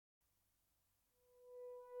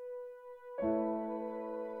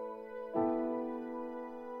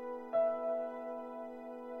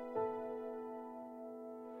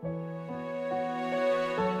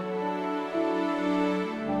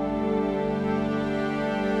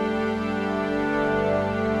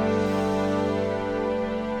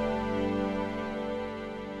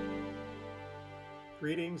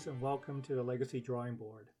Greetings and welcome to the Legacy Drawing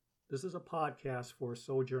Board. This is a podcast for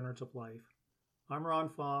sojourners of life. I'm Ron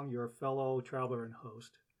Fong, your fellow traveler and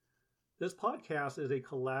host. This podcast is a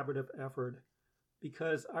collaborative effort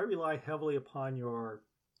because I rely heavily upon your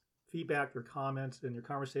feedback, your comments, and your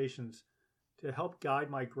conversations to help guide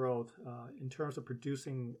my growth in terms of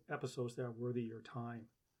producing episodes that are worthy of your time.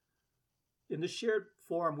 In this shared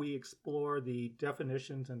forum, we explore the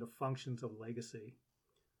definitions and the functions of legacy.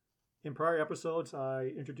 In prior episodes,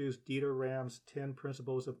 I introduced Dieter Rams' 10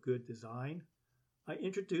 Principles of Good Design. I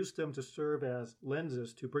introduced them to serve as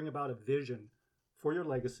lenses to bring about a vision for your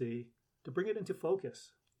legacy, to bring it into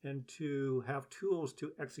focus, and to have tools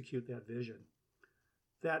to execute that vision.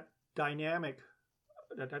 That dynamic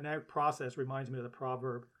process reminds me of the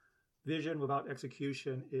proverb, vision without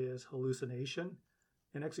execution is hallucination,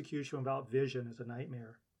 and execution without vision is a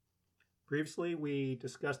nightmare. Previously, we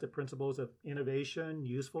discussed the principles of innovation,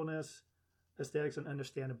 usefulness, aesthetics, and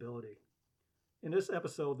understandability. In this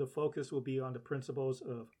episode, the focus will be on the principles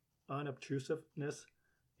of unobtrusiveness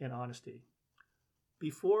and honesty.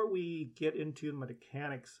 Before we get into the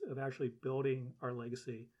mechanics of actually building our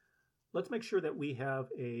legacy, let's make sure that we have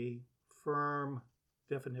a firm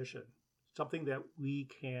definition, something that we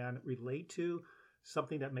can relate to,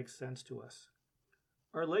 something that makes sense to us.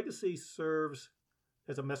 Our legacy serves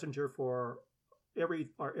as a messenger for every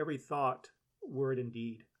thought, word, and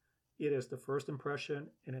deed. It is the first impression,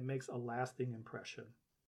 and it makes a lasting impression.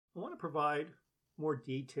 I want to provide more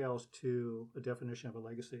details to a definition of a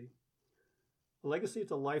legacy. A legacy is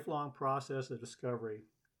a lifelong process of discovery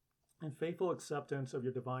and faithful acceptance of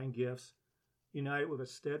your divine gifts, united with a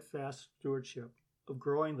steadfast stewardship of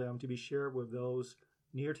growing them to be shared with those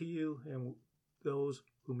near to you and those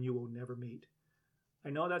whom you will never meet. I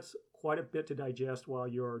know that's quite a bit to digest while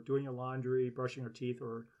you're doing your laundry, brushing your teeth,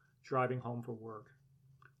 or driving home from work.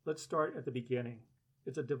 Let's start at the beginning.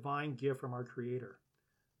 It's a divine gift from our Creator.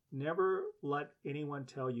 Never let anyone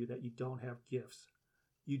tell you that you don't have gifts.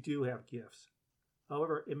 You do have gifts.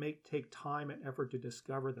 However, it may take time and effort to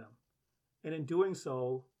discover them. And in doing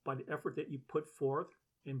so, by the effort that you put forth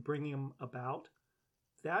in bringing them about,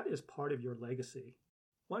 that is part of your legacy.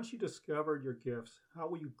 Once you discover your gifts, how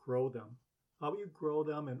will you grow them? How will you grow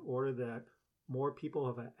them in order that more people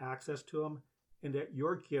have access to them and that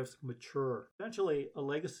your gifts mature? Essentially, a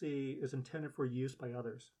legacy is intended for use by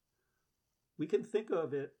others. We can think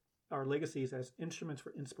of our legacies as instruments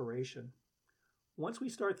for inspiration. Once we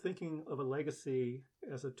start thinking of a legacy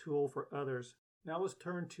as a tool for others, now let's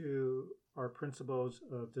turn to our principles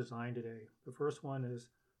of design today. The first one is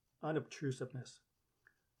unobtrusiveness.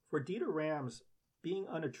 For Dieter Rams, being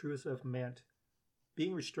unobtrusive meant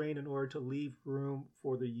being restrained in order to leave room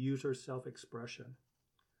for the user's self-expression.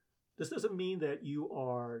 This doesn't mean that you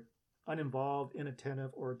are uninvolved,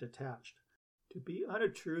 inattentive, or detached. To be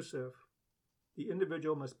unobtrusive, the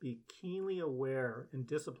individual must be keenly aware and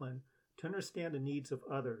disciplined to understand the needs of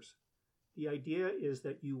others. The idea is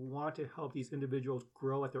that you want to help these individuals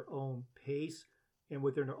grow at their own pace and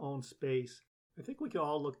within their own space. I think we can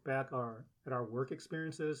all look back at our work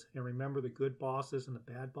experiences and remember the good bosses and the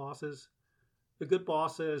bad bosses. The good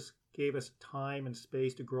bosses gave us time and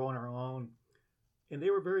space to grow on our own, and they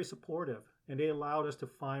were very supportive, and they allowed us to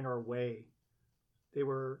find our way. They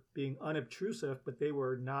were being unobtrusive, but they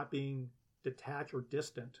were not being detached or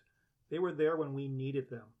distant. They were there when we needed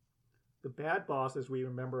them. The bad bosses we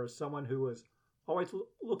remember as someone who was always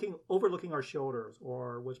overlooking our shoulders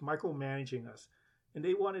or was micromanaging us, and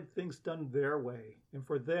they wanted things done their way. And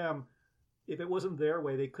for them, if it wasn't their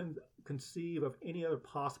way, they couldn't conceive of any other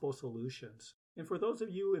possible solutions. And for those of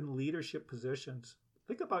you in leadership positions,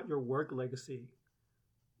 think about your work legacy.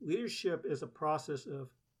 Leadership is a process of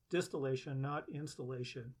distillation, not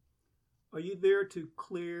installation. Are you there to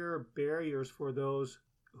clear barriers for those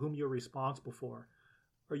whom you're responsible for?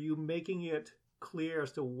 Are you making it clear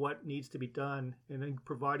as to what needs to be done and then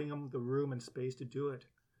providing them the room and space to do it?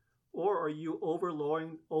 Or are you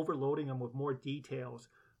overloading them with more details,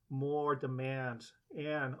 more demands,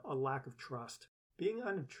 and a lack of trust? Being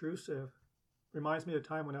unobtrusive reminds me of the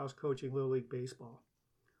time when I was coaching Little League Baseball.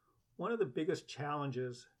 One of the biggest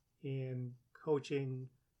challenges in coaching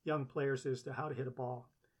young players is to how to hit a ball.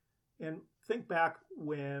 And think back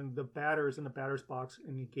when the batter is in the batter's box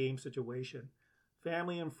in a game situation.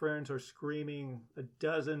 Family and friends are screaming a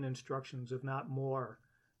dozen instructions, if not more.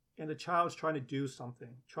 And the child's trying to do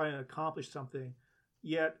something, trying to accomplish something.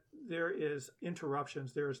 Yet there is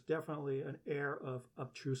interruptions. There is definitely an air of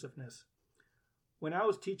obtrusiveness. When I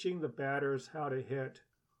was teaching the batters how to hit,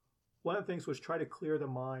 one of the things was try to clear their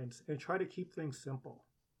minds and try to keep things simple.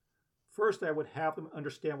 First, I would have them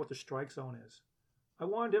understand what the strike zone is. I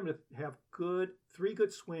wanted them to have three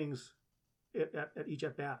good swings at each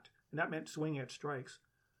at bat, and that meant swinging at strikes.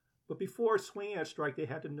 But before swinging at strike, they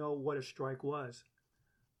had to know what a strike was.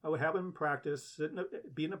 I would have them practice,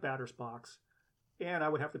 be in the batter's box, and I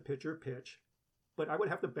would have the pitcher pitch, but I would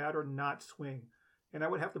have the batter not swing, and I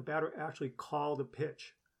would have the batter actually call the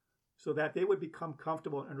pitch so that they would become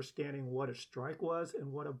comfortable in understanding what a strike was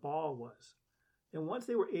and what a ball was. And once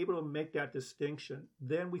they were able to make that distinction,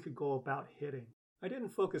 then we could go about hitting. I didn't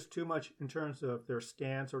focus too much in terms of their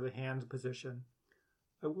stance or the hand position.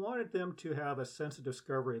 I wanted them to have a sense of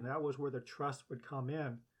discovery, and that was where the trust would come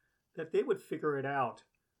in, that they would figure it out.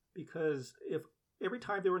 Because if every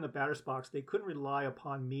time they were in the batter's box, they couldn't rely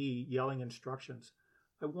upon me yelling instructions.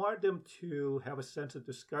 I wanted them to have a sense of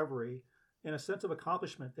discovery and a sense of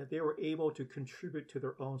accomplishment, that they were able to contribute to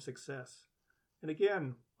their own success. And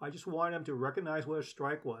again, I just wanted them to recognize what a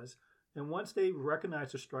strike was. And once they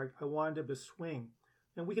recognized a strike, I wanted them to swing.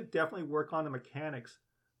 And we could definitely work on the mechanics,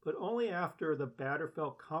 but only after the batter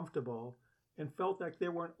felt comfortable and felt like they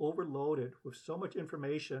weren't overloaded with so much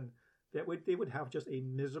information that they would have just a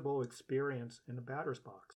miserable experience in the batter's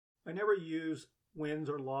box. I never used wins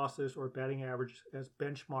or losses or batting average as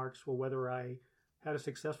benchmarks for whether I had a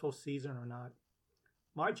successful season or not.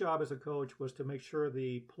 My job as a coach was to make sure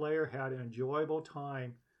the player had an enjoyable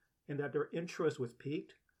time and that their interest was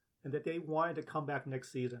piqued and that they wanted to come back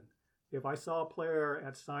next season. If I saw a player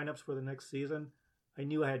at signups for the next season, I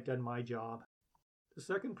knew I had done my job. The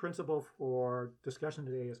second principle for discussion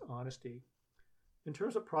today is honesty. In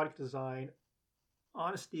terms of product design,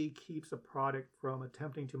 honesty keeps a product from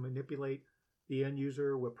attempting to manipulate the end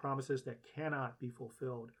user with promises that cannot be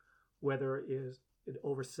fulfilled, whether it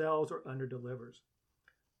oversells or underdelivers.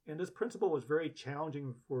 And this principle was very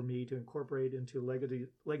challenging for me to incorporate into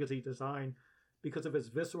legacy design because of its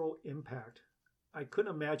visceral impact. I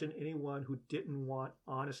couldn't imagine anyone who didn't want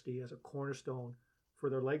honesty as a cornerstone for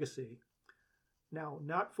their legacy. Now,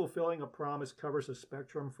 not fulfilling a promise covers a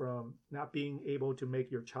spectrum from not being able to make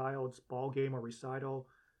your child's ball game or recital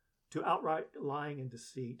to outright lying and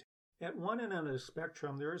deceit. At one end of the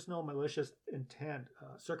spectrum, there is no malicious intent.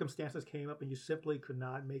 Circumstances came up and you simply could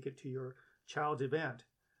not make it to your child's event.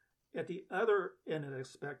 At the other end of the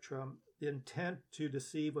spectrum, the intent to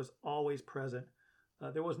deceive was always present.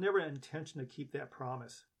 There was never an intention to keep that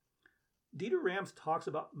promise. Dieter Rams talks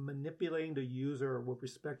about manipulating the user with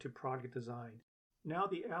respect to product design. Now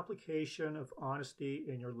the application of honesty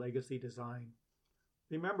in your legacy design.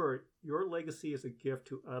 Remember, your legacy is a gift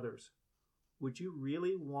to others. Would you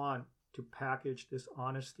really want to package this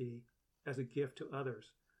honesty as a gift to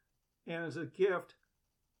others? And as a gift,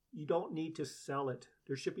 you don't need to sell it.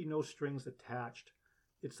 There should be no strings attached.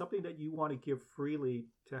 It's something that you want to give freely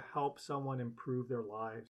to help someone improve their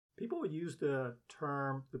lives. People use the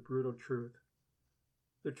term the brutal truth.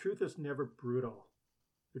 The truth is never brutal.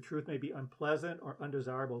 The truth may be unpleasant or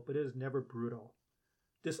undesirable, but it is never brutal.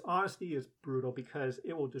 Dishonesty is brutal because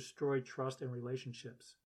it will destroy trust and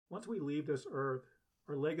relationships. Once we leave this earth,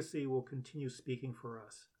 our legacy will continue speaking for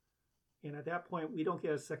us. And at that point, we don't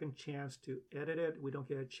get a second chance to edit it. We don't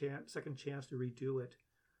get a second chance to redo it.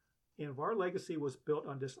 And if our legacy was built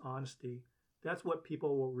on dishonesty, that's what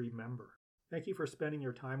people will remember. Thank you for spending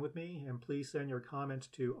your time with me, and please send your comments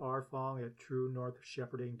to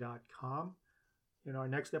rfong@truenorthshepherding.com. In our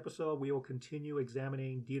next episode, we will continue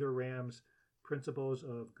examining Dieter Rams' principles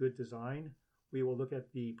of good design. We will look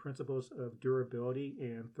at the principles of durability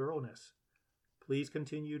and thoroughness. Please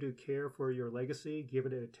continue to care for your legacy, give it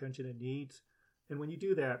the attention it needs, and when you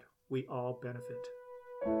do that, we all benefit.